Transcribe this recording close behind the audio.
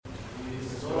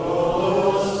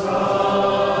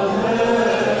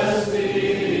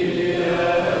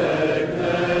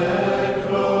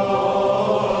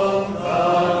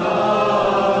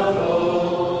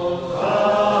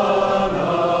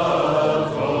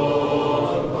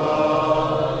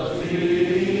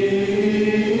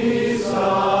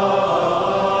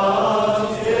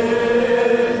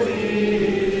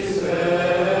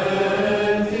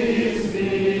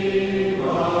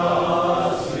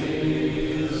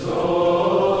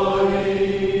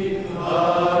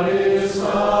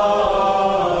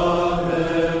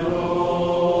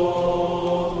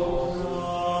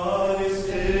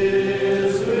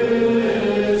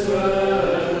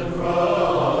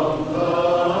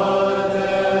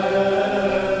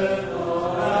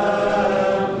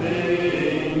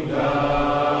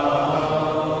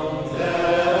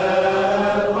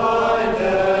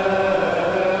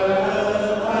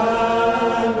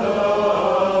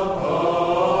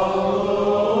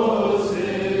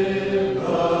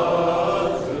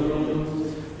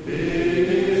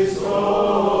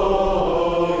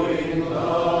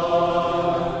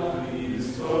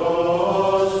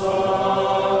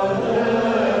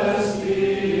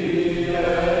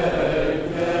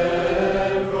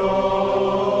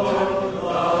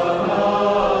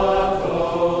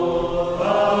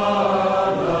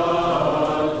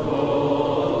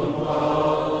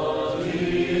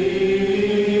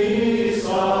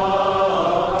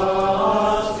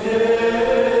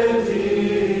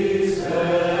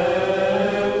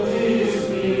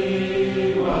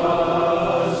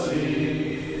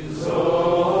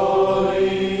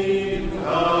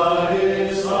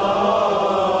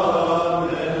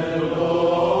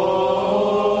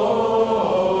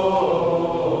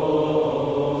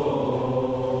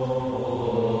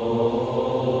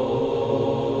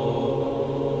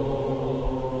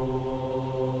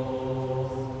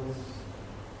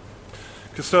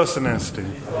Christos Anasti.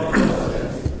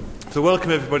 So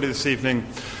welcome everybody this evening.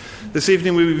 This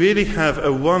evening we really have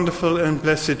a wonderful and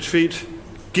blessed treat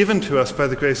given to us by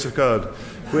the grace of God.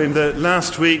 We're in the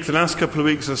last couple of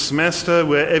weeks of semester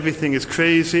where everything is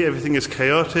crazy, everything is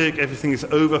chaotic, everything is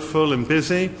overfull and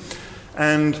busy.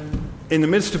 And in the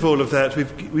midst of all of that,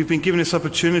 we've been given this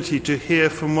opportunity to hear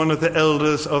from one of the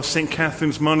elders of St.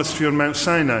 Catherine's Monastery on Mount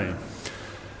Sinai.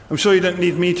 I'm sure you don't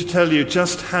need me to tell you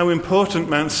just how important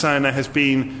Mount Sinai has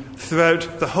been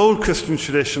throughout the whole Christian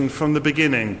tradition from the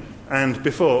beginning and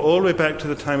before, all the way back to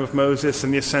the time of Moses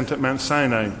and the ascent at Mount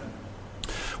Sinai.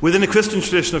 Within the Christian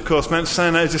tradition, of course, Mount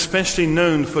Sinai is especially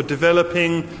known for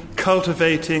developing,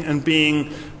 cultivating, and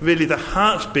being really the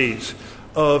heartbeat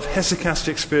of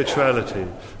hesychastic spirituality.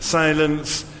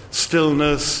 Silence,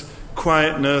 stillness,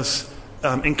 quietness,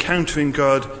 encountering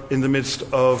God in the midst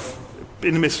of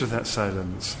that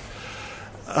silence.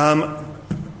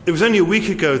 It was only a week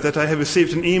ago that I had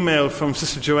received an email from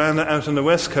Sister Joanna out on the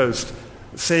West Coast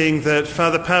saying that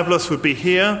Father Pavlos would be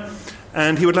here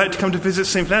and he would like to come to visit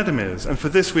St. Vladimir's. And for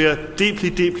this we are deeply,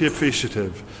 deeply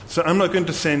appreciative. So I'm not going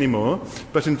to say any more,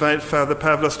 but invite Father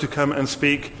Pavlos to come and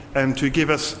speak and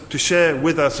to share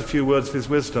with us a few words of his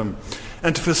wisdom.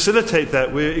 And to facilitate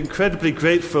that, we're incredibly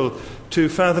grateful to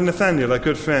Father Nathaniel, our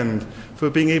good friend, for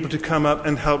being able to come up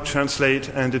and help translate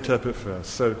and interpret for us.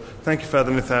 So thank you,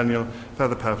 Father Nathaniel.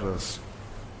 Father Pavlos.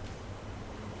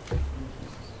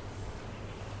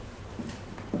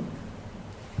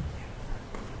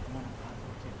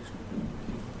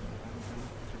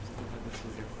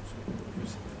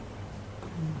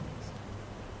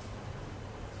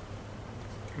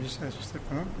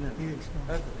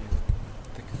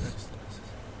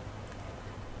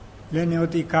 Λένε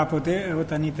ότι κάποτε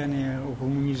όταν ήταν ο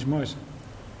κομμουνισμός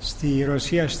στη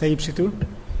Ρωσία στα ύψη του,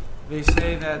 they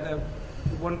say that at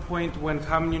one point when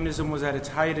communism was at its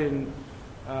height in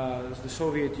the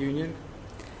Soviet Union,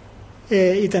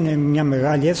 ήταν μια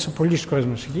μεγάλη αίθουσα, πολλοί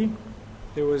κόσμος εκεί.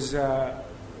 There was a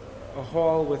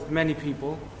hall with many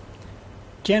people.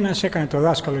 Και ένας έκανε το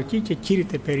δάσκαλο εκεί και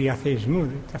κήρυτε περί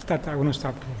αθεϊσμού, αυτά τα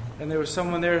γνωστά. And there was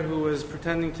someone there who was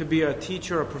pretending to be a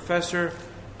teacher, a professor,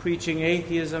 preaching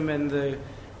atheism and the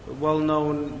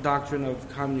well-known doctrine of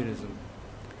communism.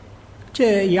 Και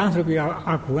οι άνθρωποι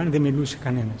άκουγαν, δεν μιλούσε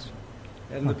κανένας.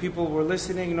 And the people were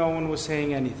listening, no one was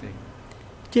saying anything.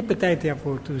 Και πετάεται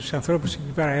από τους ανθρώπους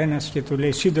εκεί πέρα ένας και του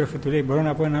λέει, σύντροφε, του λέει, μπορώ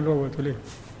να πω ένα λόγο, του λέει.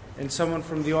 And someone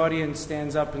from the audience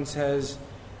stands up and says,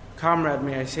 comrade,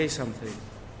 may I say something?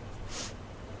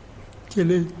 Και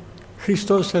λέει,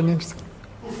 Χριστός Ανέστη.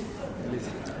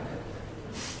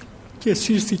 Και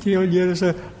σύστηκε όλοι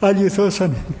έρεσα,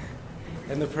 αληθώσανε.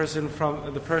 And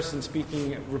the person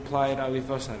speaking replied,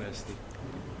 alithos anesti.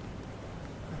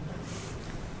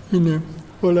 Είναι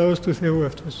ο λαός του Θεού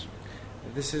αυτός.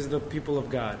 This is the people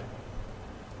of God.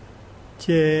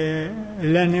 Και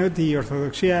λένε ότι η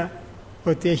Ορθοδοξία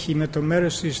ότι έχει με το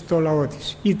μέρος της το λαό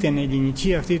της. Είτε είναι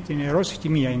ελληνική, αυτή την ρώσικη,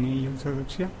 μία είναι η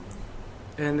Ορθοδοξία.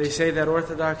 And they say that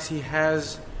Orthodoxy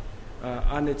has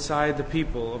on its side the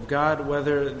people of God,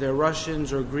 whether they're Russians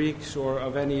or Greeks or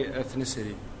of any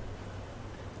ethnicity.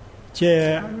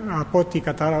 Και από ό,τι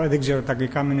κατάλαβα, δεν ξέρω τα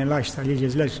αγγλικά με ελάχιστα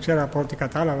λίγες λέξεις, ξέρω από ό,τι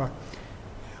κατάλαβα,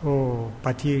 ο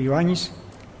πατήρ Ιωάννης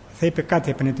θα είπε κάτι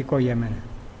επενετικό για μένα.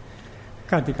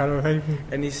 Κάτι καλό θα είπε.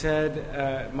 And he said,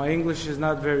 my English is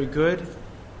not very good,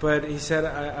 but he said,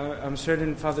 I'm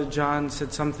certain Father John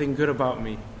said something good about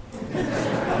me.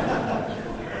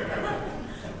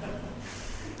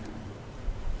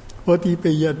 Ό,τι είπε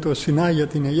για το Σινά, για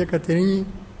την Αγία Κατερίνη,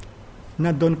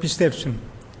 να τον πιστέψουν.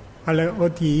 Αλλά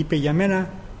ό,τι είπε για μένα,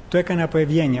 το έκανε από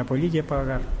ευγένεια, πολύ και από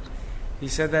αγάπη. He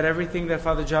said that everything that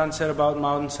Father John said about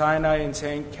Mount Sinai and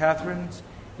St. Catherine's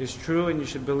is true and you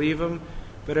should believe him,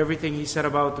 but everything he said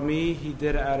about me, he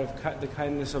did out of the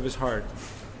kindness of his heart.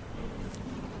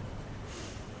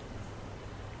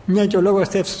 Μια και ο λόγος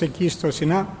στέφτησε εκεί στο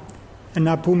Σινά,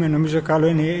 να πούμε, νομίζω καλό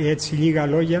είναι έτσι λίγα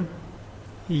λόγια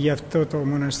για αυτό το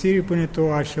μοναστήρι που είναι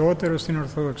το αρχαιότερο στην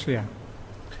Ορθοδοξία.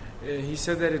 He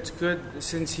said that it's good,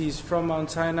 since he's from Mount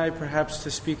Sinai, perhaps to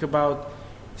speak about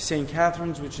St.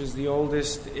 Catherine's, which is the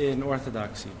oldest in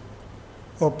Orthodoxy.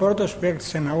 Ο πρώτος που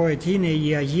έκτισε ναό εκεί είναι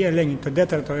η Αγία Ελένη, τον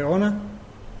 4ο αιώνα.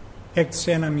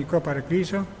 Έκτισε ένα μικρό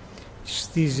παρακλήσιο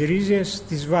στις ρίζες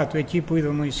της Βάτου, εκεί που είδε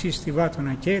ο Μωυσής τη Βάτου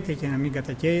να καίγεται και να μην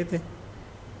κατακαίγεται.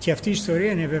 Και αυτή η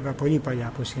ιστορία είναι βέβαια πολύ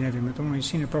παλιά που συνέβη με τον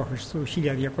Μωυσή, είναι π.Χ.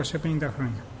 1250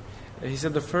 χρόνια. He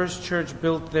said the first church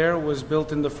built there was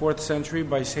built in the 4th century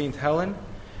by Saint Helen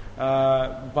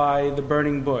by the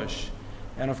burning bush.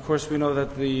 And of course we know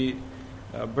that the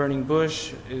burning bush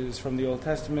is from the Old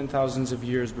Testament thousands of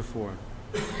years before.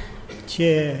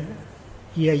 Και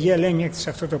Η Αγία Ελένη έκτισε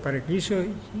αυτό το παρεκκλήσιο,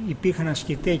 υπήρχαν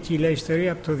ασκητές εκεί, λέει η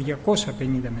ιστορία, από το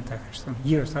 250 μετά Χριστόν,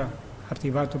 γύρω από τη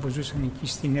Βάτο που ζούσαν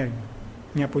εκεί στην έρημο.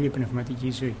 Μια πολύ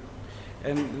πνευματική ζωή.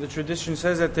 And the tradition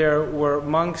says that there were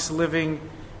monks living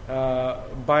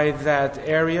by that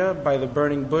area, by the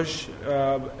burning bush,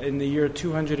 in the year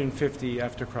 250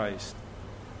 after Christ.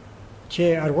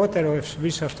 Και αργότερα ο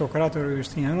Ευσεβής Αυτοκράτορ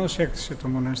Ιουστινιανός έκτισε το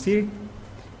μοναστήρι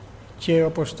και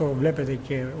όπως το βλέπετε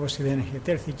και όσοι δεν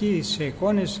έχετε έρθει εκεί, σε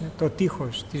εικόνες, το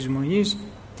τείχος της Μονής,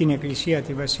 την εκκλησία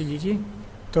τη Βασιλική,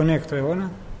 τον 6ο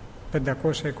αιώνα,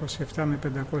 527 με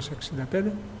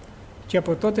 565, και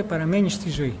από τότε παραμένει στη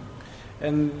ζωή.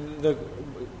 And the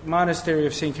monastery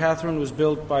of St. Catherine was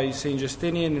built by St.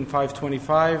 Justinian in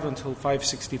 525 until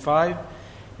 565,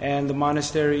 and the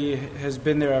monastery has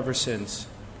been there ever since.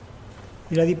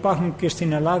 Δηλαδή υπάρχουν και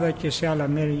στην Ελλάδα και σε άλλα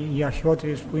μέρη οι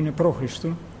αρχαιότερες που είναι π.Χ.,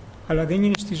 αλλά δεν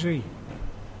είναι στη ζωή.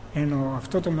 Ενώ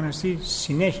αυτό το μοναστήρι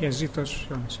συνέχεια ζει τόσους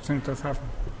αιώνες. Αυτό είναι το θαύμα.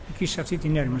 Εκεί σε αυτή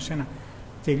την έρημο, σε ένα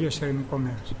τελείως ερημικό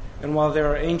μέρος. And while there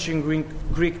are ancient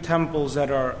Greek temples that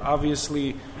are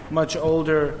obviously much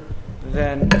older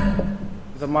than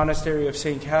the monastery of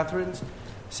St.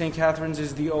 Catherine's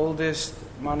is the oldest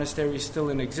monastery still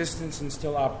in existence and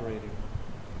still operating.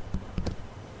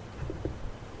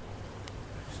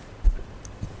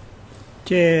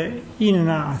 Και είναι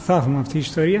ένα θαύμα αυτή η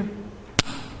ιστορία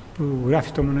που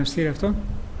γράφει το μοναστήρι αυτό,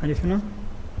 αληθινό.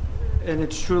 And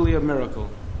it's truly a miracle.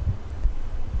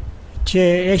 Και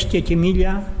έχει και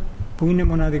κοιμήλια που είναι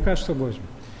μοναδικά στον κόσμο.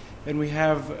 And we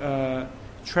have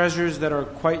treasures that are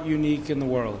quite unique in the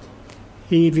world.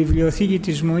 Η βιβλιοθήκη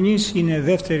της Μονής είναι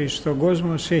δεύτερη στον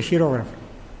κόσμο σε χειρόγραφα.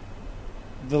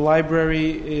 The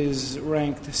library is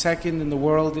ranked second in the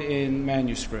world in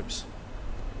manuscripts.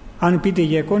 Αν πείτε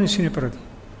για εικόνες, είναι πρώτη.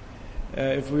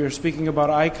 If we are speaking about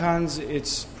icons,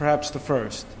 it's perhaps the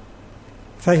first.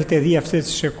 Θα έχετε δει αυτές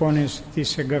τις εικόνες,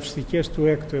 τις εγκαυστικές του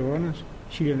 6ου αιώνα,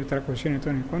 1400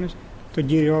 ετών εικόνες, τον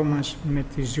Κύριό μας με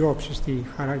τις διώξεις, τη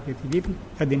χαρά και τη λύπη,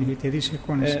 θα την έχετε δει σε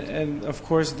εικόνες. And of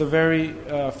course the very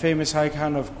famous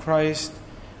icon of Christ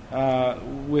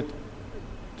with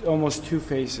almost two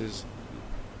faces.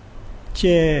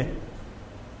 Και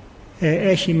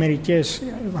έχει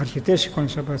αρκετές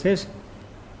εικόνες από αυτές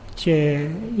και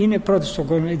είναι πρώτη στον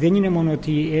κόσμο. Δεν είναι μόνο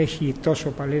ότι έχει τόσο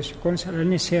παλιές εικόνες, αλλά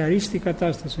είναι σε αρίστη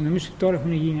κατάσταση. Νομίζω ότι τώρα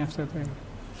έχουν γίνει αυτά τα έργα.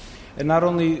 And not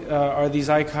only are these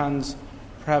icons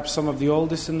perhaps some of the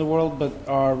oldest in the world, but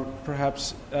are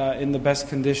perhaps in the best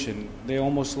condition. They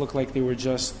almost look like they were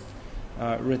just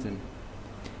written.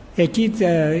 Εκεί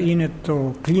είναι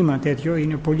το κλίμα τέτοιο,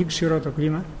 είναι πολύ ξηρό το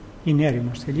κλίμα, είναι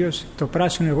έρημος τελείως. Το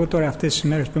πράσινο, εγώ τώρα αυτές τις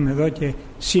μέρες που είμαι εδώ και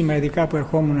σήμερα ειδικά που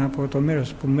ερχόμουν από το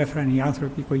μέρος που με έφεραν οι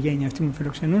άνθρωποι, η οικογένεια αυτοί μου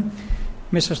φιλοξενούν,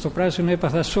 μέσα στο πράσινο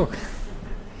έπαθα σοκ.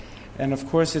 And of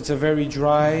course it's a very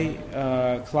dry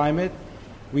climate.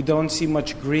 We don't see much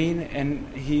green,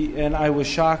 and I was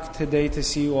shocked today to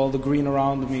see all the green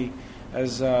around me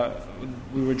as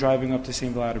we were driving up to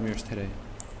St. Vladimir's today.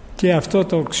 Και αυτό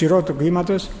το ξηρό του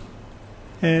κλίματος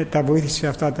τα βοήθησε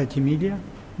αυτά τα κοιμήλια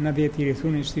να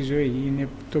διατηρηθούν στη ζωή. Είναι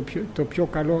το πιο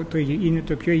καλό, είναι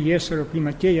το πιο υγιέστερο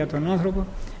κλίμα και για τον άνθρωπο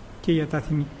και για τα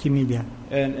κοιμήλια.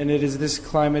 And it is this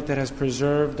climate that has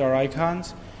preserved our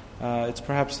icons. It's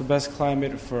perhaps the best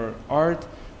climate for art,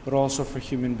 but also for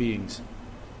human beings.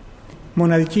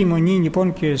 Μοναδική μονή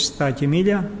λοιπόν και στα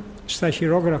κοιμήλια, στα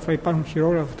χειρόγραφα, υπάρχουν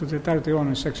χειρόγραφα του 4ου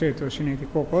αιώνα, σας ξέρετε, το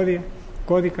συναιτικό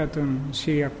κώδικα, τον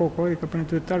Συριακό κώδικα που είναι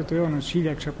του 4ου αιώνα,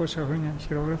 1600 χρόνια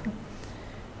χειρόγραφα,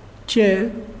 και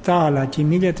τα άλλα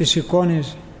κοιμήλια, τις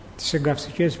εικόνες, τις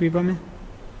εγκαυστικές που είπαμε.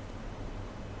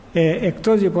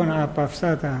 Εκτός λοιπόν από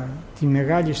αυτά τη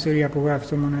μεγάλη ιστορία που γράφει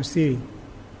το μοναστήρι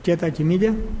και τα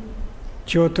κοιμήλια,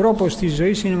 και ο τρόπος της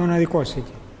ζωής είναι μοναδικός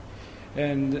εκεί.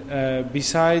 And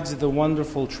besides the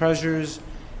wonderful treasures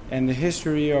and the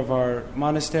history of our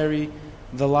monastery,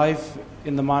 the life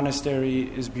in the monastery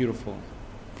is beautiful.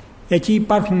 Εκεί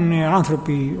υπάρχουν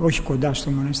άνθρωποι όχι κοντά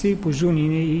στο μοναστήρι που ζουν,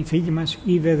 είναι οι φίλοι μας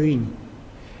οι Βεδουίνοι.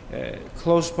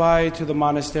 Close by to the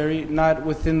monastery, not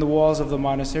within the walls of the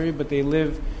monastery, but they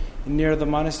live near the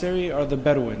monastery, are the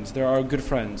Bedouins. They are good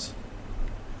friends.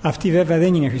 Αυτοί βέβαια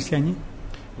δεν είναι χριστιανοί.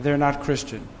 They're not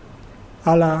Christian.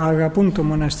 Αλλά αγαπούν το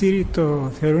μοναστήρι,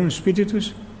 το θεωρούν σπίτι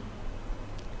τους,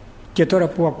 και τώρα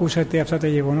που ακούσατε αυτά τα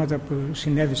γεγονότα που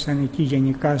συνέβησαν εκεί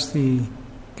γενικά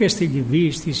και στη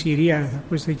Λιβύη, στη Συρία, θα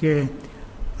ακούσετε, και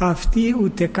αυτοί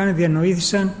ούτε καν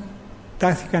διανοήθησαν,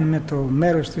 τάχθηκαν με το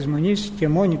μέρος της Μονής και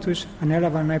μόνοι τους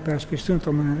ανέλαβαν να υπερασπιστούν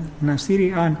το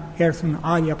μοναστήρι, αν έρθουν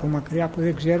άλλοι από μακριά που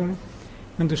δεν ξέρουν,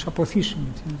 να τους αποθήσουν,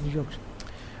 να τους διώξουν.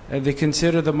 They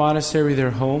consider the monastery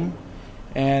their home.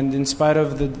 And in spite of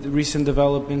the recent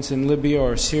developments in Libya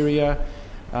or Syria,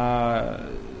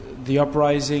 the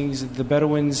uprisings, the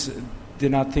Bedouins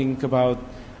did not think about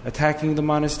attacking the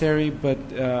monastery, but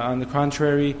on the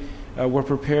contrary, were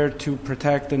prepared to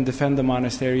protect and defend the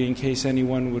monastery in case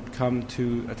anyone would come to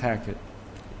attack it.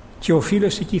 Και ο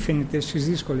φίλος εκεί φαίνεται στις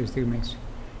δύσκολες στιγμές.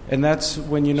 And that's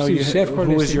when you know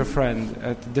who is your friend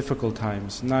at difficult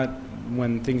times, not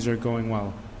when things are going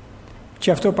well.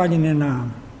 Και αυτό πάλι είναι ένα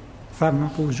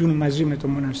θαύμα που ζουν μαζί με το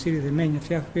μοναστήρι δεμένοι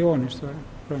αυτοί άνθρωποι αιώνες τώρα.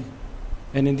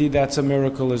 And indeed that's a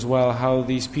miracle as well, how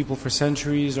these people for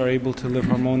centuries are able to live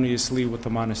harmoniously with the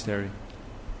monastery.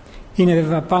 Είναι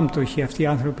βέβαια πάμπτωχοι αυτοί οι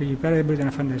άνθρωποι εκεί πέρα, δεν μπορείτε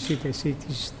να φανταστείτε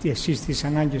εσείς τις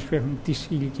ανάγκες που έχουν τις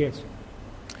ηλικίες.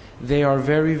 They are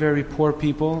very, very poor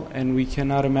people, and we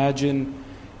cannot imagine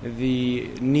the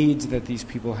needs that these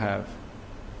people have.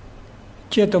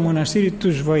 Και το μοναστήρι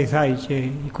τους βοηθάει και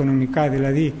οικονομικά,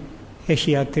 δηλαδή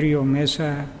έχει ιατρείο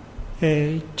μέσα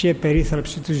και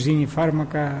περίθαλψη, τους δίνει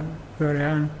φάρμακα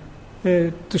δωρεάν,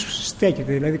 τους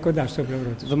στέκεται δηλαδή κοντά στο πλευρό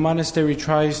τους. The monastery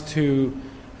tries to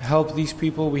help these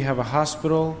people. We have a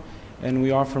hospital, and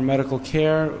we offer medical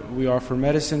care, we offer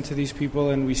medicine to these people,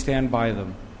 and we stand by them.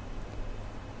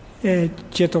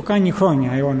 Και το κάνει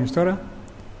χρόνια, αιώνες τώρα.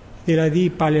 Δηλαδή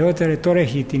παλαιότερα, τώρα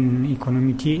έχει την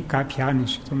οικονομική κάποια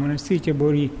άνεση το μοναστήρι και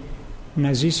μπορεί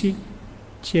να ζήσει,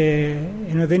 και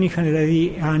ενώ δεν είχαν,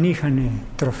 δηλαδή αν είχαν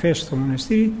τροφές στο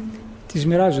μοναστήρι τις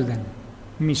μοιράζονταν,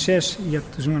 μισές για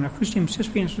τους μοναχούς και μισές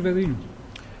πήγαιναν στους Βεδουίνους.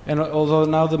 And although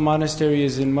now the monastery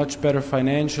is in much better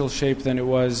financial shape than it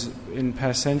was in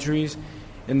past centuries,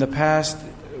 in the past,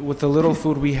 with the little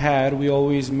food we had, we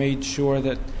always made sure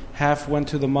that half went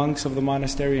to the monks of the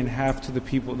monastery and half to the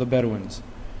people, the Bedouins.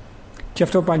 Και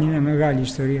αυτό πάλι είναι μεγάλη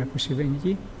ιστορία που συμβαίνει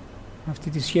εκεί, αυτή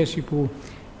τη σχέση που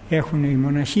έχουν οι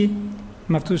μοναχοί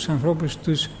με αυτούς τους ανθρώπους,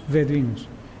 τους Βεδουίνους.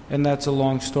 And that's a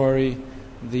long story,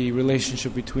 the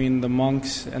relationship between the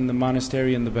monks and the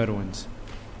monastery and the Bedouins.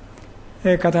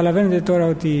 Καταλαβαίνετε τώρα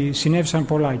ότι συνέβησαν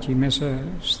πολλά εκεί μέσα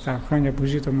στα χρόνια που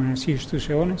ζει το μοναστήρι, στους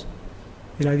αιώνες.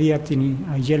 Δηλαδή από την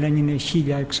Αγία Ελένη είναι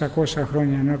 1600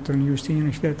 χρόνια, ενώ από τον Ιουστίνιο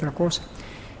είναι 1400,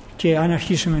 και αν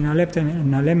αρχίσουμε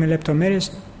να λέμε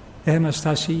λεπτομέρειες δεν θα μας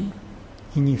φτάσει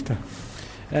η νύχτα.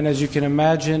 And as you can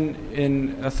imagine,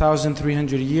 in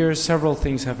 1,300 years, several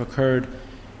things have occurred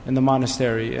in the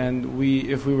monastery, and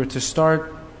if we were to start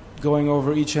going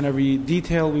over each and every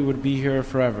detail, we would be here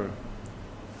forever.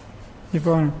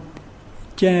 Λοιπόν,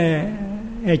 και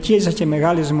εκεί έζησαν και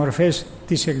μεγάλες μορφές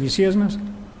της Εκκλησίας μας,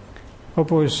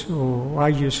 όπως ο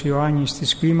Άγιος Ιωάννης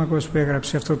της Κλίμακος που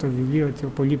έγραψε αυτό το βιβλίο, το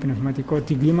πολύ πνευματικό,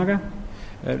 την Κλίμακα.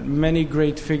 Many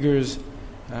great figures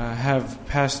have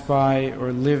passed by or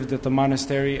lived at the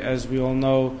monastery, as we all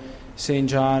know, Saint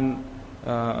John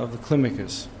of the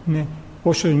Climacus. Ναι,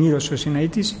 όσο Νήρος ο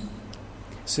Σιναήτης,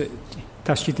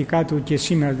 τα σχετικά του και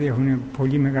σήμερα έχουν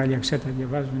πολύ μεγάλη αξία, τα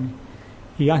διαβάζουν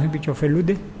οι άνθρωποι και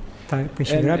ωφελούνται.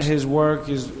 And his work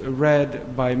is read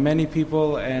by many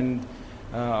people and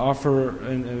offer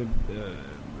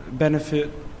benefit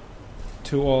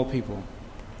to all people.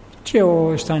 Και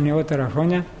στα νεότερα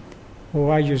χρόνια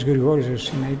ο Άγιος Γρηγόρης ο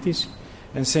Σιναήτης,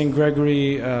 and Saint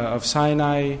Gregory of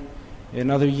Sinai in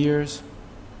other years.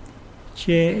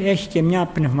 Και έχει και μια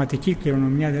πνευματική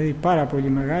κληρονομιά, δηλαδή πάρα πολύ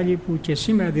μεγάλη, που και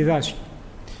σήμερα διδάσκει.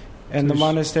 And the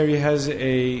monastery has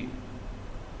a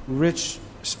rich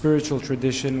spiritual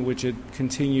tradition which it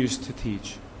continues to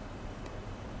teach.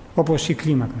 Όπως η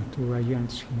Κλίμακα του Αγίου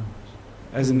της Κλίμακας.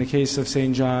 As in the case of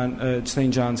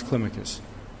Saint John's Climacus.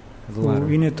 Που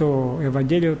είναι το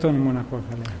Ευαγγέλιο των μοναχών,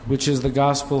 θα λέγαμε. Which is the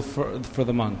gospel for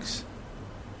the monks.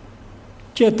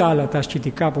 Και τα άλλα, τα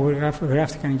ασκητικά που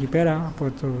γράφτηκαν εκεί πέρα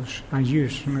από τους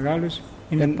Αγίους μεγάλους,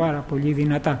 είναι πάρα πολύ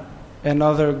δυνατά. And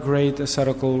other great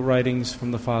ascetical writings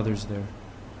from the fathers there.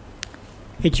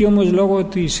 Εκεί όμως λόγω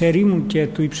της ερήμου και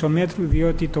του υψομέτρου,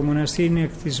 διότι το μοναστήρι είναι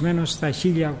εκτισμένο στα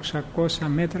 1600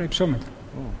 μέτρα υψόμετρο.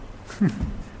 Oh.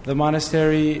 The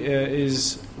monastery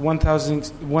is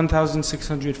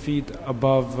 1,600 feet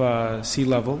above sea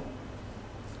level.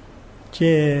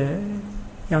 Και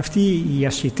αυτοί οι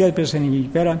ασκητές που πέσαν εκεί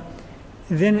πέρα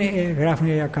δεν γράφουν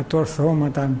για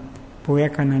κατόρθωματα που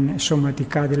έκαναν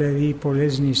σωματικά, δηλαδή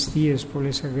πολλές νηστείες,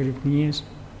 πολλές αγρυπνίες,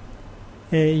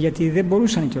 γιατί δεν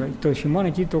μπορούσαν και το χειμώνα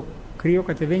εκεί το κρύο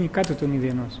κατεβαίνει κάτω των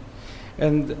μηδενός.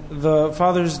 And the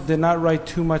fathers did not write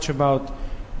too much about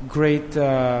great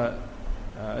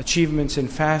achievements in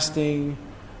fasting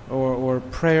or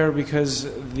prayer, because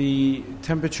the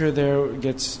temperature there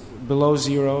gets below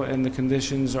zero and the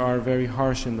conditions are very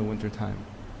harsh in the winter time.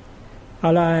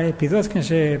 Αλλά επιδόθηκαν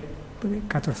σε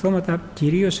κατορθώματα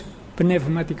κυρίως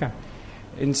πνευματικά.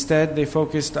 Instead, they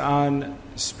focused on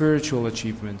spiritual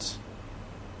achievements.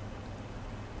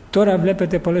 Τώρα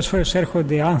βλέπετε πολλές φορές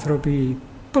έρχονται άνθρωποι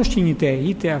προσκυνητές,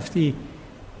 είτε αυτοί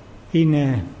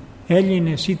είναι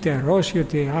Έλληνες, είτε Ρώσοι,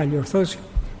 είτε άλλοι Ορθόδοξοι,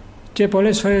 και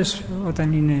πολλές φορές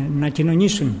όταν είναι να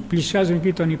κοινωνήσουν, πλησιάζουν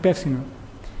εκεί τον υπεύθυνο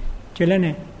και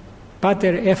λένε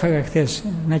 «Πάτερ, έφαγα χθες,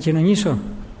 να κοινωνήσω».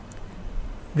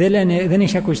 Δεν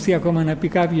έχει ακουστεί ακόμα να πει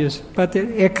κάποιος «Πάτερ,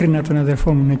 έκρινα τον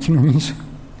αδερφό μου να κοινωνήσω».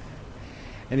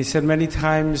 And he said many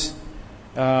times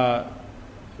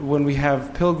when we have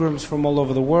pilgrims from all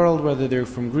over the world, whether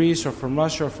they're from Greece or from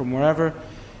Russia or from wherever,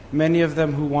 many of them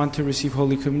who want to receive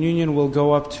Holy Communion will go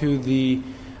up to the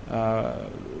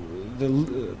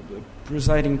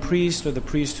presiding priest or the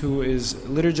priest who is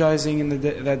liturgizing in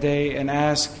that day and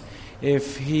ask if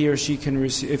he or she can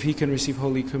receive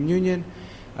Holy Communion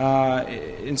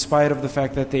in spite of the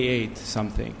fact that they ate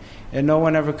something. And no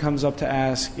one ever comes up to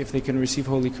ask if they can receive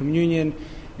Holy Communion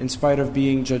in spite of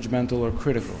being judgmental or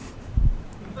critical.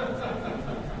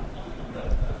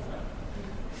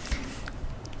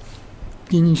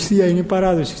 Η νηστεία είναι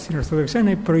παράδοση στην Ορθοδοξία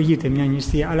να προηγείται μια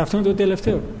νηστεία, αλλά αυτό είναι το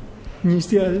τελευταίο.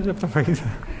 Νηστεία δεν είναι από τα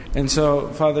φαγητά. And so,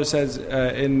 Father says,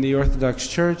 in the Orthodox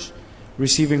Church,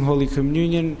 receiving Holy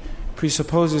Communion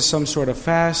presupposes some sort of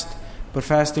fast, but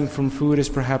fasting from food is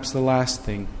perhaps the last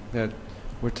thing that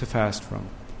we're to fast from.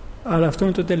 Αλλά αυτό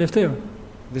είναι το τελευταίο.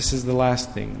 This is the last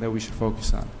thing that we should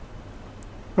focus on.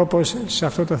 Όπως σε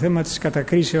αυτό το θέμα της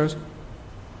κατακρίσεως,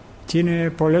 και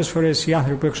είναι πολλές φορές οι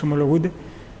άνθρωποι που εξομολογούνται,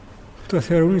 το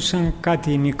θεωρούν σαν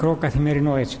κάτι μικρό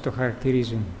καθημερινό, έτσι το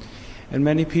χαρακτηρίζουν. And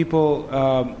many people,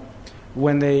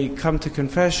 when they come to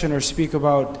confession or speak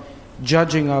about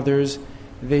judging others,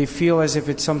 they feel as if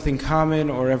it's something common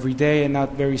or everyday and not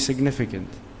very significant.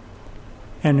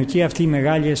 Ενώ και αυτοί οι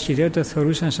μεγάλοι ασκητές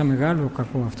θεωρούσαν σαν μεγάλο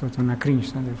κακό αυτό, το να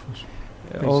κρίνεις τον αδελφό σου.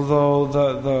 Although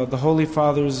the Holy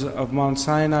Fathers of Mount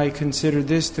Sinai considered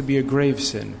this to be a grave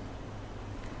sin.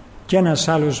 Και ένας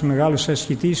άλλος μεγάλος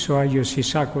ασκητής, ο Άγιος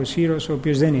Ισάκος Ήρος, ο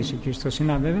οποίος δεν είναι εκεί στο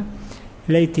Σινά βέβαια,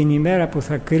 λέει την ημέρα που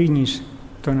θα κρίνεις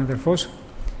τον αδελφό σου,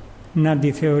 να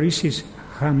τη θεωρήσεις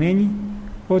χαμένη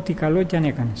ό,τι καλό κι αν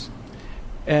έκανες.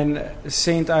 And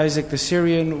Saint Isaac the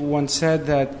Syrian once said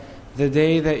that the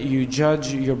day that you judge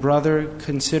your brother,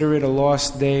 consider it a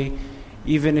lost day,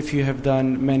 even if you have done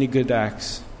many good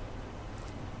acts.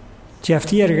 Και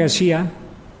αυτή η εργασία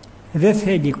δεν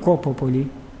θέλει κόπο πολύ,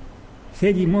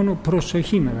 θέλει μόνο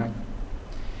προσοχή μεγάλη.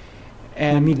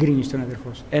 Να μην κρίνεις τον αδερφό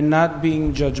σου. And not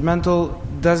being judgmental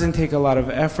doesn't take a lot of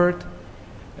effort,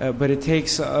 but it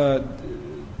takes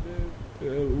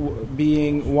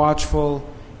being watchful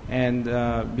and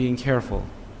being careful.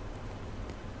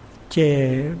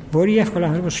 Και μπορεί εύκολα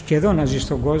άνθρωπος και εδώ να ζει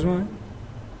στον κόσμο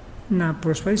να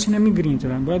προσπαθήσει να μην κρίνει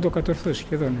τώρα, μπορεί να το κατορθώσει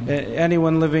και εδώ.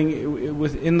 Anyone living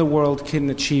within the world can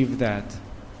achieve that.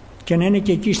 Και να είναι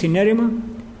και εκεί στην έρημο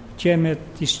και με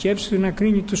τη σκέψη του να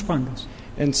κρίνει τους πάντες.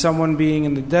 And someone being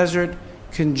in the desert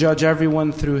can judge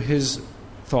everyone through his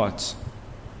thoughts.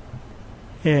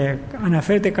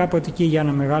 Αναφέρεται κάποτε εκεί για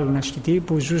ένα μεγάλο ασκητή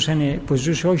που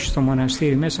ζούσε όχι στο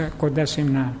μοναστήρι μέσα, κοντά σε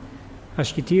ένα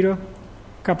ασκητήριο,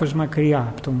 κάπως μακριά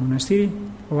από το μοναστήρι,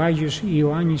 ο Άγιος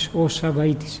Ιωάννης ο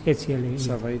Σαβαΐτης, έτσι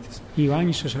έλεγε.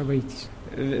 Ιωάννης ο Σαβαΐτης.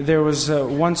 There was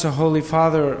once a holy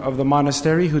father of the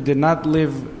monastery who did not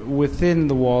live within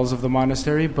the walls of the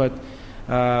monastery, but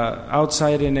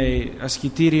outside in a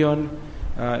askitirion,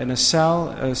 in a cell,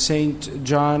 Saint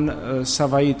John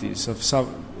Savaitis of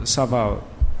Savao.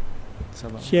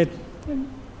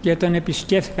 Και τον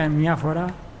επισκέφθηκαν μια φορά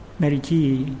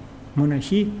μερικοί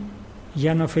μοναχοί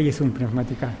για να ωφεληθούν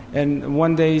πνευματικά. And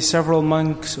one day several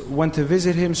monks went to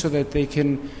visit him so that they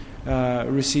can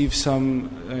receive some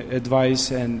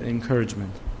advice and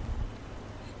encouragement.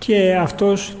 Και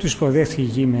αυτός τους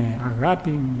υποδέχθηκε με αγάπη,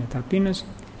 με ταπείνωση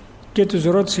και τους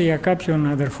ρώτησε για κάποιον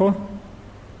αδερφό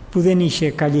που δεν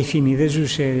είχε καλή φήμη, δεν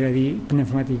ζούσε δηλαδή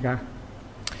πνευματικά.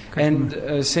 And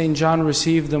Saint John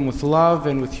received them with love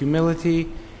and with humility,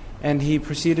 and he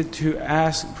proceeded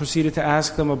to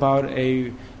ask them about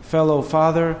a fellow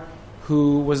father who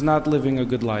was not living a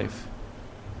good life.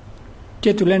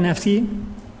 Και του λένε αυτοί,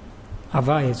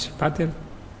 αβά έτσι, πάτερ,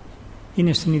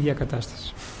 είναι στην ίδια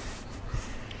κατάσταση.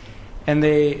 And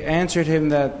they answered him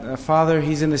that, Father,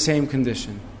 he's in the same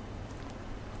condition.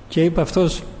 Και είπε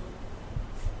αυτός,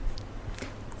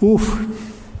 ουφ.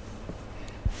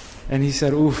 And he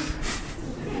said, oof.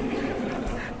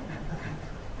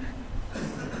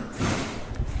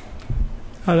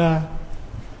 Αλλά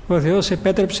ο Θεός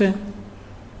επέτρεψε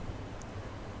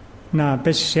να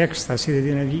πέσει σε έκσταση,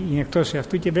 δηλαδή είναι εκτός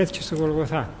αυτού και βρέθηκε στο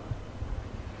Γολγοθά.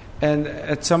 And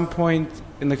at some point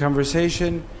in the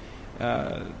conversation,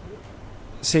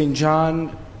 Saint John,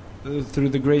 through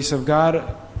the grace of God,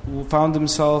 found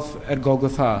himself at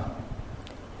Golgotha.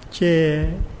 Και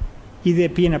είδε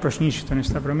πήγε να προσνήσει τον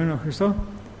εσταυρωμένο Χριστό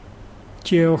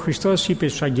και ο Χριστός είπε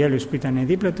στους αγγέλους που ήταν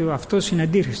δίπλα του, αυτός είναι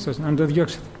αντίχριστος, να το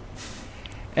διώξετε.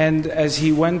 And as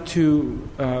he went to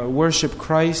worship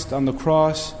Christ on the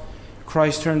cross,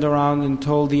 Christ turned around and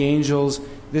told the angels,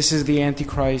 this is the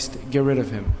Antichrist, get rid of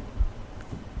him.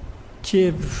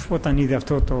 Και όταν είδε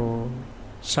αυτό το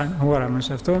σαν όραμα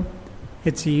σε αυτό,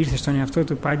 έτσι ήρθε στον εαυτό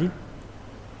του πάλι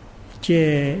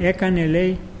και έκανε,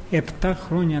 λέει, 7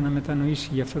 χρόνια να μετανοήσει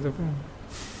για αυτό το πράγμα.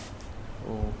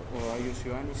 Ο Άγιος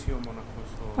Ιωάννης ή ο μοναχός?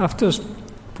 Αυτός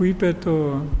που είπε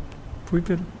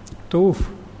το ουφ.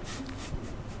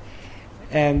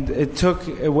 And it took,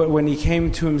 when he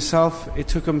came to himself, it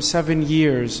took him 7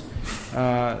 years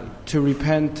to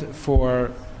repent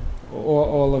for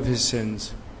all of his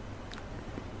sins.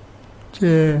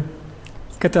 Και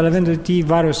καταλαβαίνετε τι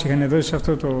βάρος είχαν δώσει σε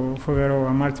αυτό το φοβερό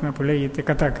αμάρτημα που λέγεται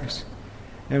κατάκριση.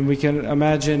 And we can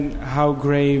imagine how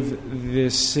grave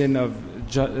this sin of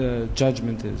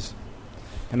judgment is.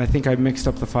 And I think I mixed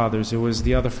up the fathers. It was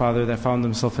the other father that found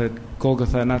himself at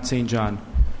Golgotha, not St. John,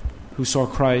 who saw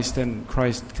Christ and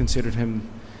Christ considered him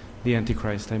the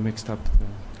Antichrist. I mixed up.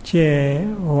 Και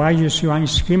ο Άγιος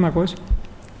Ιωάννης Κλίμακος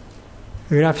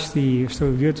γράφει στο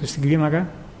βιβλίο του στην Κλίμακα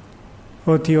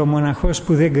ότι ο μοναχός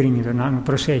που δεν κρίνει τον άλλον,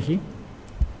 προσέχει,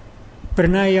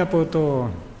 περνάει από το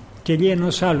κελί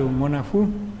ενός άλλου μοναχού,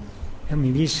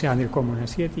 μιλήσει σε ανδρικό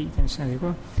μοναστήρι, γιατί ήταν σε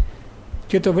ανδρικό,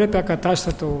 και το βλέπει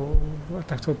ακατάστατο,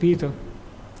 ατακτοποιητό,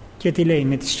 και τι λέει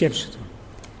με τη σκέψη του.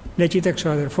 Λέει, κοίταξε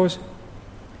ο αδερφός,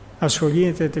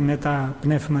 ασχολείται με τα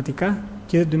πνευματικά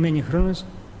και δεν του μένει χρόνος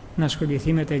να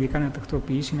ασχοληθεί με τα υλικά, να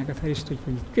τακτοποιήσει, να καθαρίσει το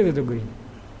κελί, και δεν τον κρίνει.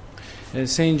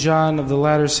 St. John of the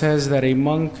Ladder says that a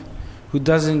monk who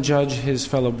doesn't judge his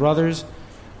fellow brothers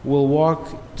will walk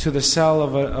to the cell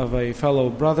of a fellow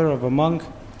brother, of a monk,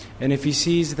 and if he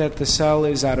sees that the cell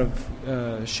is out of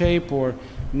shape or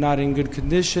not in good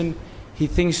condition, he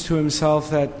thinks to himself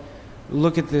that,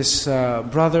 look at this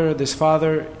brother, this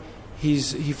father,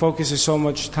 he focuses so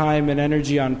much time and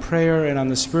energy on prayer and on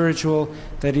the spiritual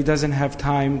that he doesn't have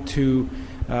time to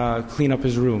clean up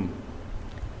his room.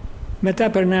 Μετά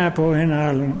περνάει από ένα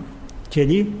άλλο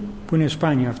κελί που είναι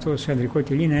σπάνιο αυτό σε ανδρικό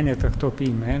κελί να είναι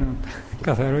τακτοποιημένο,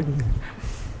 καθαρό.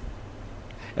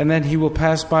 And then he will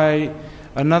pass by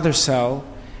another cell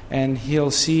and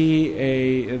he'll see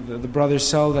the brother's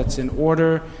cell that's in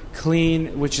order, clean,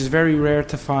 which is very rare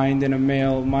to find in a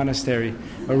male monastery,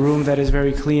 a room that is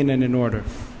very clean and in order.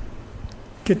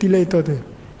 Και τι λέει τότε?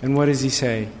 And what does he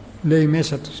say? Λέει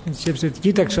μέσα του,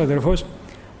 κοίταξε ο αδερφός,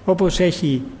 όπως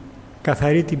έχει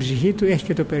καθαρή την ψυχή του, έχει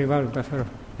και το περιβάλλον καθαρό.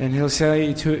 And he'll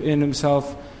say in himself,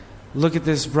 look at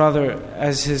this brother,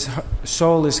 as his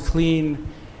soul is clean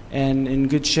and in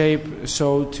good shape,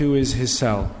 so too is his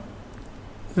cell.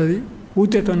 Δηλαδή,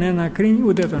 ούτε τον ένα κρίνει,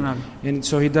 ούτε τον άλλο. And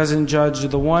so he doesn't judge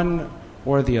the one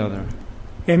or the other.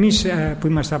 Εμείς που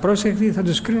είμαστε απρόσεκτοι θα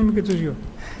τους κρίνουμε και τους δυο.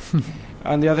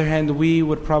 On the other hand, we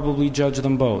would probably judge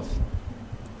them both.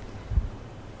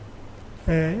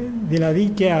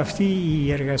 Δηλαδή και αυτή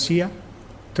η εργασία,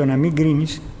 το να μην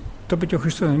κρίνεις, το είπε και ο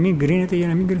Χριστός, να μην κρίνετε για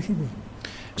να μην κρυθείτε.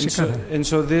 And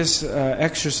so this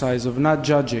exercise of not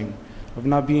judging, of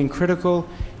not being critical,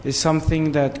 is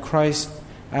something that Christ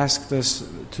asked us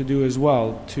to do as well,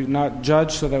 to not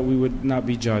judge so that we would not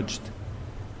be judged.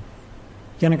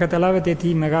 Για να καταλάβετε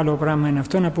τι μεγάλο πράγμα είναι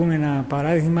αυτό, να πούμε ένα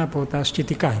παράδειγμα από τα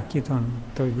ασκητικά και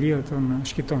το βιβλίο των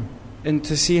ασκητών. And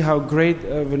to see how great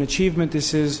of an achievement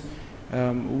this is,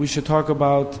 we should talk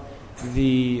about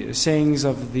the sayings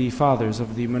of the fathers, of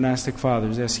the monastic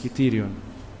fathers, the Ascitirion.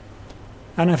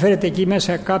 Αναφέρεται εκεί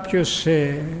μέσα κάποιος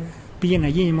πήγε να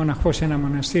γίνει μοναχός σε ένα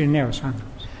μοναστήρι, νέος άνθρωπος.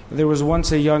 There was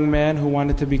once a young man who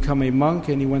wanted to become a monk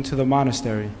and he went to the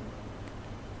monastery.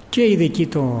 Και είδε εκεί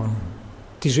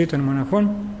τη ζωή των μοναχών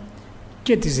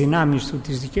και τις δυνάμεις του,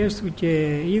 τις δικές του,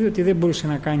 και είδε ότι δεν μπορούσε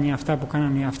να κάνει αυτά που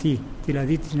κάνανε αυτοί,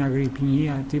 δηλαδή την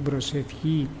αγρυπνία, την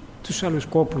προσευχή, τους άλλους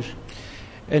κόπους.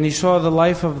 And he saw the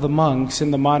life of the monks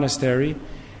in the monastery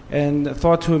and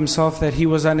thought to himself that he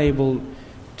was unable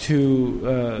to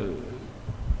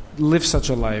live such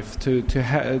a life,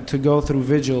 to go through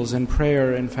vigils and prayer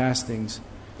and fastings.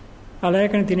 Αλλά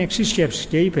έκανε την εξής σκέψη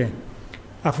και είπε,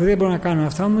 αφού δεν μπορώ να κάνω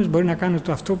αυτά, όμως μπορεί να κάνω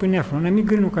το αυτό που είναι εύκολο, να μην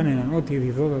κρίνω κανέναν, ό,τι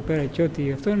διδώ εδώ πέρα και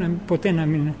ό,τι αυτό, ποτέ να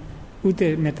μην,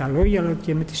 ούτε με τα λόγια αλλά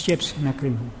και με τη σκέψη να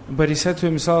κρίνω. But he said to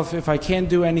himself, if I can't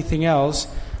do anything else,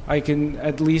 I can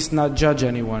at least not judge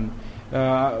anyone,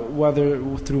 whether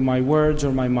through my words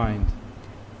or my mind.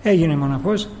 Έγινε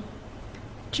μοναχός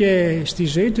και στη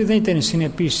ζωή του δεν ήταν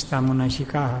συνεπής τα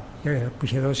μοναχικά που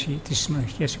είχε δώσει τις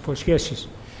μοναχικές υποσχέσεις.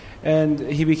 And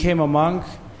he became a monk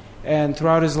And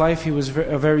throughout his life, he was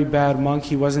a very bad monk.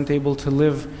 He wasn't able to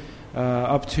live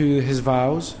up to his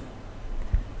vows.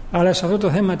 Αλλά σε αυτό το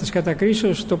θέμα της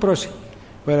κατακρίσεως το πρόσεχε.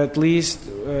 But at least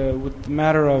with the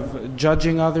matter of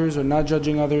judging others or not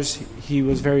judging others, he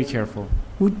was very careful.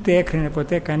 Ούτε έκρινε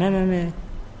ποτέ κανέναν,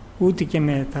 ούτε και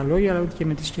με τα λόγια, αλλά ούτε και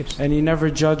με τις σκέψεις. And he never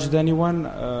judged anyone,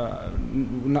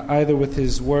 either with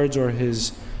his words or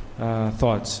his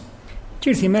thoughts. Και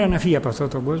ήρθε η μέρα να φύγει από αυτόν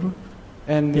τον κόσμο.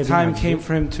 And the time came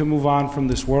for him to move on from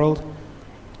this world.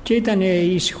 Και ήταν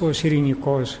ήσυχος,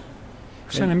 ειρηνικός,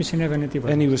 σαν να μην συνέβαινε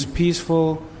τίποτα. And he was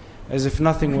peaceful, as if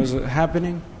nothing was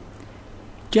happening.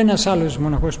 Και ένας άλλος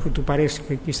μοναχός που του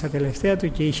παρέστηκε εκεί στα τελευταία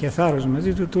του και είχε θάρρος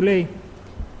μαζί του, του λέει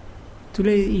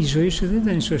η ζωή σου δεν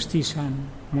ήταν σωστή σαν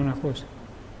μοναχός.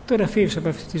 Τώρα φύγεις από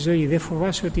αυτή τη ζωή, δεν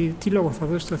φοβάσαι ότι τι λόγο θα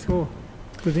δώσει στο Θεό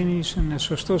που δεν ήσουν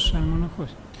σωστός σαν μοναχός?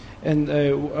 And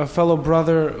a fellow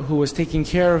brother who was taking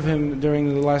care of him during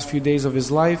the last few days of his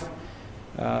life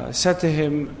said to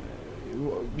him,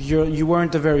 you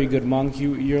weren't a very good monk,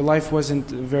 your life wasn't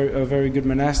a very good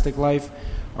monastic life.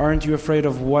 Aren't you afraid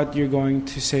of what you're going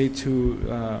to say to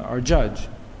our judge?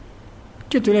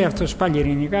 Και του λέει αυτός πάλι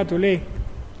ειρηνικά, του λέει,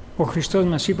 ο Χριστός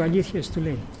μας είπε αλήθειες, του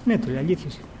λέει. Ναι, του λέει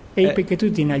αλήθειες. Είπε και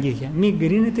τούτη την αλήθεια. Μην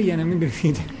κρίνετε για να μην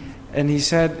κρυφτείτε. And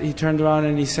he turned around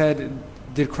and he said,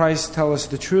 did Christ tell us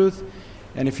the truth?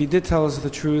 And if he did tell us the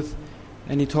truth,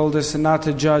 and he told us not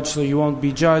to judge so you won't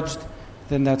be judged,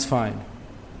 then that's fine.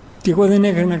 Και εγώ δεν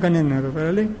έκρινα κανέναν εδώ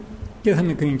πέρα, λέει. Και θα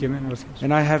με κρίνει και εμένα ο Θεός.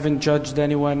 And I haven't judged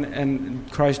anyone, and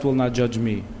Christ will not judge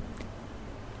me.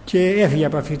 Και έφυγε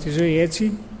από αυτή τη ζωή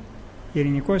έτσι,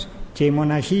 ειρηνικός, και οι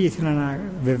μοναχοί ήθελαν να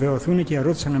βεβαιωθούν και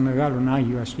ρώτησαν ένα μεγάλον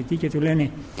Άγιο ασκητή και του λένε,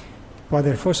 ο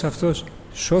αδερφός αυτός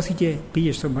σώθηκε,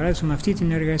 πήγε στον παράδεισο με αυτή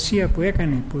την εργασία που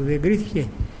έκανε, που δεν κρίθηκε.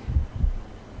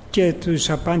 Και τους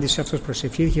απάντησε αυτός,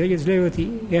 προσευχήθηκε και τους λέει ότι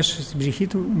έσωσε την ψυχή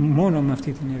του μόνο με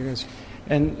αυτή την εργασία.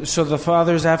 And so the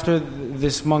fathers, after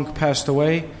this monk passed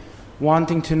away,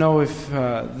 wanting to know if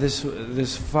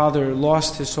this father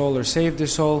lost his soul or saved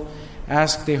his soul,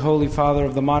 asked the holy father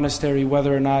of the monastery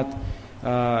whether or not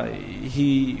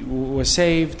he was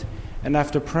saved. And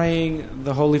after praying,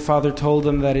 the holy father told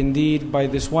them that indeed by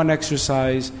this one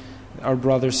exercise our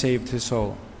brother saved his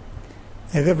soul.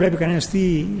 Εδώ βλέπει κανένας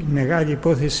τι μεγάλη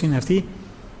υπόθεση είναι αυτή,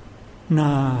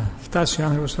 να φτάσει ο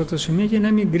άνθρωπος σε αυτό το σημείο και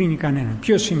να μην κρίνει κανέναν.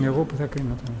 Ποιος είμαι εγώ που θα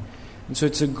κρίνω τον άλλο? And so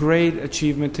it's a great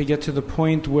achievement to get to the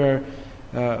point where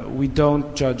we don't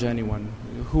judge anyone.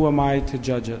 Who am I to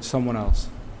judge someone else?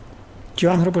 Και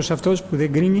ο άνθρωπος αυτός που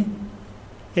δεν κρίνει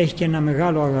έχει και ένα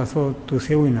μεγάλο αγαθό του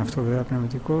Θεού, είναι αυτό βέβαια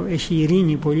πνευματικό, έχει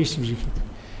ειρήνη πολύ στην ψυχή του.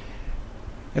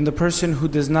 And the person who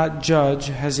does not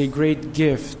judge has a great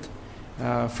gift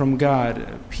from God,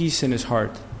 peace in his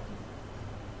heart.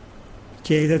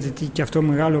 Και είδατε τι και αυτό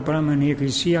μεγάλο πράγμα είναι η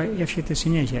Εκκλησία, εύχεται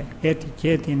συνέχεια. Έτη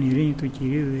και έτη εν ειρήνη του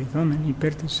Κυρίου δεηθόμεν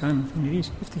υπέρ της άνωθεν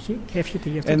ειρήνης. Εύχεται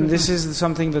για αυτό. And this is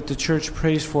something that the church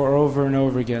prays for over and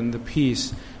over again, the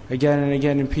peace. Again and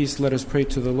again in peace let us pray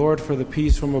to the Lord, for the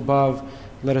peace from above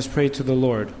let us pray to the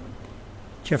Lord.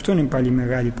 Και αυτό είναι πάλι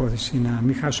μεγάλη υπόθεση, να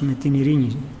μην χάσουμε την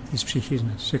ειρήνη της ψυχής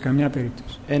μας σε καμιά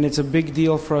περίπτωση. And it's a big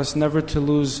deal for us never to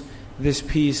lose this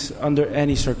peace under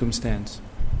any circumstance.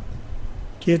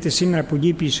 Και έτσι σήμερα που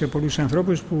λείπει σε πολλούς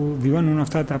ανθρώπους που βιώνουν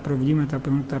αυτά τα προβλήματα που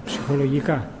είναι τα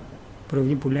ψυχολογικά,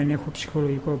 που λένε έχω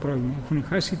ψυχολογικό πρόβλημα, έχουν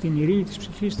χάσει την ειρήνη της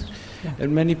ψυχής τους.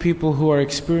 And many people who are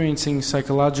experiencing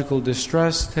psychological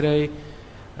distress today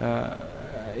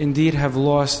indeed have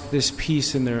lost this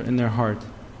peace in their heart.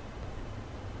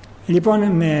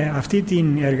 Λοιπόν, με αυτή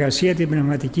την εργασία την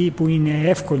πνευματική που είναι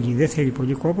εύκολη, δεν θέλει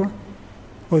πολύ κόπο,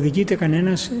 οδηγείται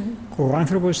κανένας ο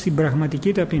άνθρωπος στην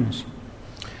πραγματική ταπείνωση.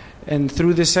 And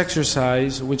through this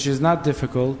exercise, which is not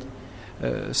difficult,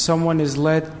 someone is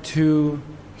led to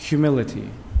humility.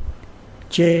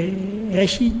 Και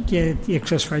έχει και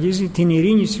εξασφαλίζει την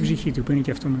ειρήνη στην ψυχή του, που είναι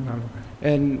και αυτό μεγάλο.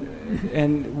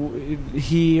 And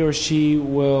he or she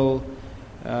will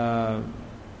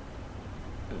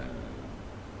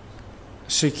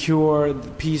secure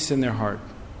the peace in their heart,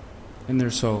 in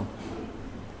their soul.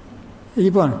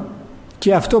 Λοιπόν,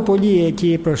 και αυτό πολύ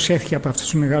εκεί προσέφηκε από αυτούς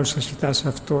τους μεγάλους ασκητάς,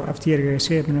 αυτή η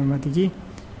εργασία πνευματική,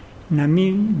 να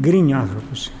μην γκρίνει ο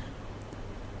άνθρωπος.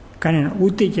 Κανένα,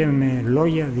 ούτε και με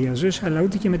λόγια διαζώσεις, αλλά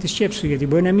ούτε και με τη σκέψη του, γιατί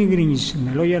μπορεί να μην γκρίνεις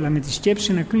με λόγια, αλλά με τη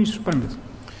σκέψη να κρίνεις τους πάντες.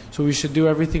 So we should do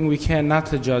everything we can not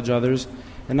to judge others,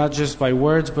 and not just by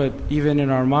words, but even in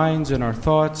our minds and our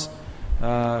thoughts,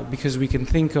 because we can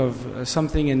think of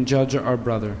something and judge our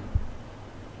brother.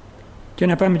 Και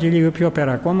να πάμε και λίγο πιο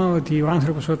πέρα ακόμα, ότι ο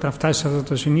άνθρωπος όταν φτάσει σε αυτό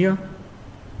το σημείο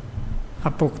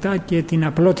αποκτά και την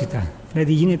απλότητα,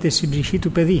 δηλαδή γίνεται στην ψυχή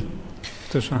του παιδί.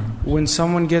 αυτός ο άνθρωπος. When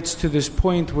someone gets to this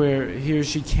point where he or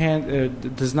she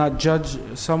does not judge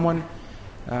someone,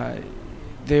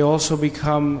 they also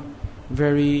become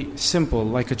very simple,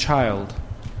 like a child.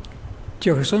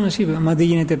 Και ο Χριστός μας είπε, άμα δεν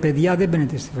γίνετε παιδιά, δεν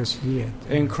μπαίνετε στη βασιλεία.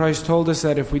 And Christ told us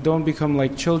that if we don't become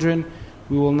like children,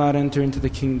 we will not enter into the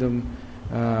kingdom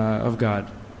of God.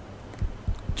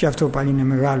 Και αυτό πάλι είναι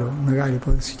μεγάλη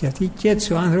υπόθεση και αυτή. Και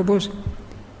έτσι ο άνθρωπος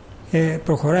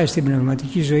προχωράει στην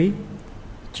πνευματική ζωή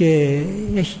και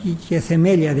έχει και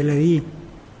θεμέλια, δηλαδή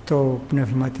το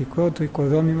πνευματικό, το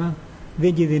οικοδόμημα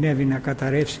δεν κινδυνεύει να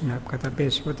καταρρεύσει, να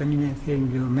καταπέσει όταν είναι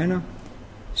θεμελιωμένο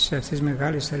σε αυτές τις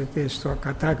μεγάλες αρετές, στο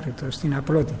ακατάκριτο, στην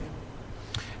απλότητα.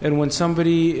 And when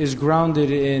somebody is grounded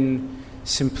in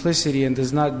simplicity and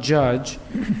does not judge,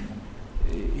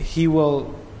 he will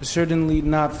certainly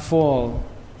not fall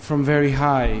from very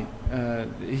high.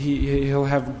 He'll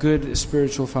have good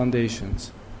spiritual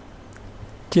foundations.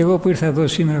 Και εγώ που ήρθα εδώ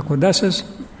σήμερα κοντά σας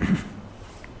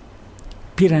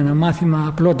πήρα ένα μάθημα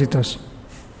απλότητος.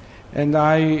 And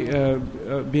I,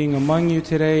 being among you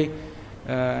today,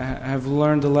 have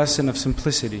learned a lesson of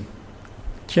simplicity.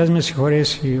 Και ας με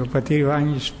συγχωρέσει ο πατήρ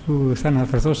Ιωάννης που θα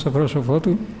αναφερθώ στο πρόσωπό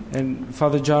του. And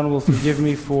Father John will forgive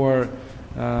me for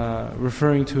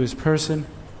referring to his person.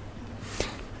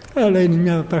 Αλλά είναι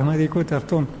μια πραγματικότητα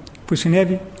αυτό που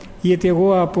συνέβη, γιατί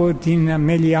εγώ από την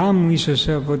αμέλειά μου, ίσως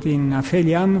από την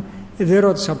αφέλειά μου, δεν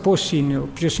ρώτησα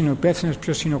ποιος είναι ο υπεύθυνος,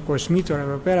 ποιος είναι ο κοσμήτωρα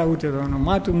εδώ πέρα, ούτε το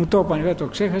όνομά του, μου το είπαν, δεν το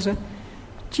ξέχασα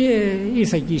και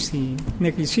ήρθα εκεί στην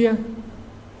εκκλησία.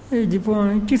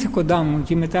 Λοιπόν, και ήρθε κοντά μου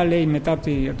και μετά λέει, μετά από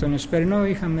τον Εσπερινό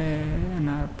είχαμε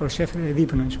ένα προσέφερε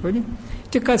δείπνο σχολή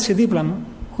και κάθισε δίπλα μου,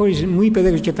 χωρίς, μου είπε,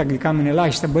 δεν ξέρω και τα αγγλικά μου είναι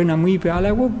ελάχιστα, μπορεί να μου είπε, αλλά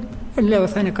εγώ λέω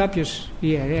θα είναι κάποιος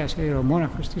ιερέας,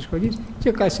 ιερομόναχος της σχολής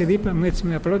και κάθισε δίπλα μου έτσι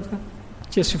με απλότητα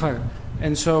και σε φάγαμε.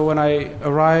 And so when I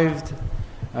arrived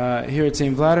here at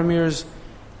St. Vladimir's,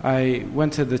 I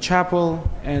went to the chapel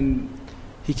and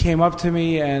he came up to me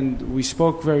and we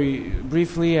spoke very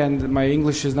briefly, and my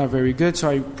English is not very good, so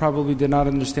I probably did not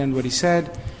understand what he said.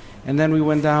 And then we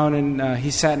went down and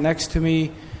he sat next to me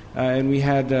and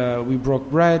we broke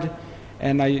bread,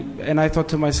 and I thought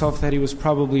to myself that he was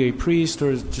probably a priest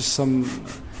or just some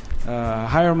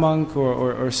higher monk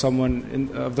or someone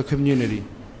of the community.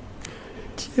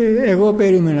 Και εγώ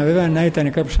περίμενα βέβαια να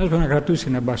ήταν κάποιος άλλος που να κρατούσε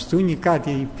ένα μπαστούνι,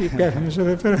 κάτι πέθανες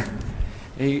εδώ πέρα.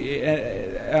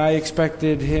 I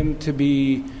expected him to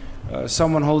be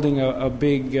someone holding a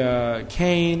big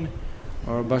cane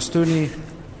or a bastuni.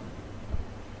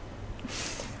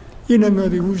 Ή να με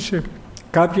οδηγούσε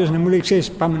κάποιος να μου λέει,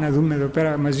 ξέρεις, πάμε να δούμε εδώ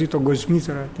πέρα μαζί τον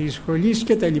κοσμήτωρα της σχολής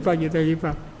και τα λοιπά και τα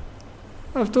λοιπά.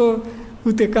 Αυτό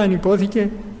ούτε καν υπόθηκε,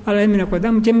 αλλά έμεινα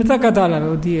κοντά μου και μετά κατάλαβα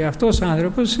ότι αυτός ο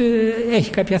άνθρωπος έχει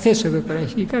κάποια θέση εδώ πέρα,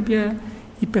 έχει κάποια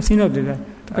υπευθυνότητα.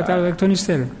 Το κατάλαβα εκ των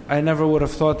υστέρων. I never would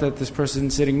have thought that this person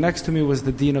sitting next to me was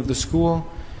the dean of the school,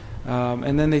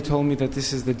 and then they told me that this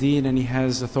is the dean and he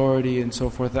has authority and so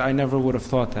forth. I never would have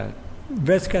thought that.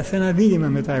 Βρέθηκα σε ένα δίλημμα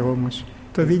μετά εγώ όμως.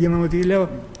 Το δίλημμα μου ότι λέω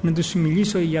να τους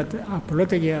μιλήσω για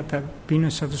απλότητα, για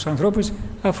ταπείνωση σε αυτούς τους ανθρώπους,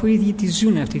 αφού οι ίδιοι τη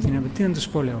ζουν αυτή την απαιτή, τι να τους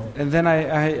πω λέω. And then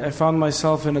I found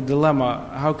myself in a dilemma.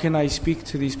 How can I speak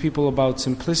to these people about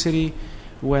simplicity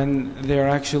when they're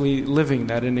actually living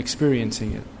that and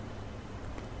experiencing it?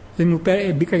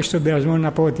 Μπήκα και στον περασμό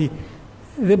να πω ότι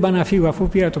δεν πάω να φύγω αφού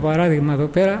πήρα το παράδειγμα εδώ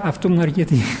πέρα, αυτό μου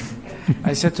αρκετεί.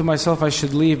 I said to myself I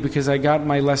should leave because I got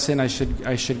my lesson.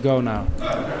 I should go now.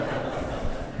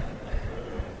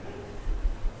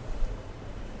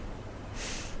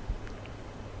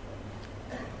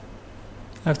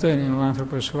 Αυτό είναι ο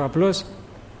άνθρωπος ο απλός,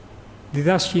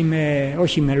 διδάσκει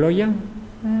όχι με λόγια,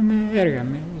 με έργα,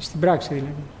 στην πράξη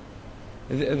δηλαδή.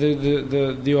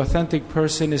 The authentic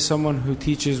person is someone who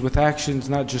teaches with actions,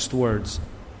 not just words.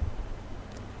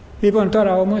 Λοιπόν,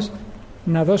 τώρα όμως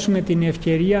να δώσουμε την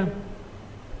ευκαιρία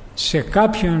σε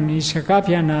κάποιον ή σε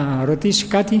κάποια να ρωτήσει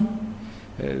κάτι.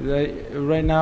 Right now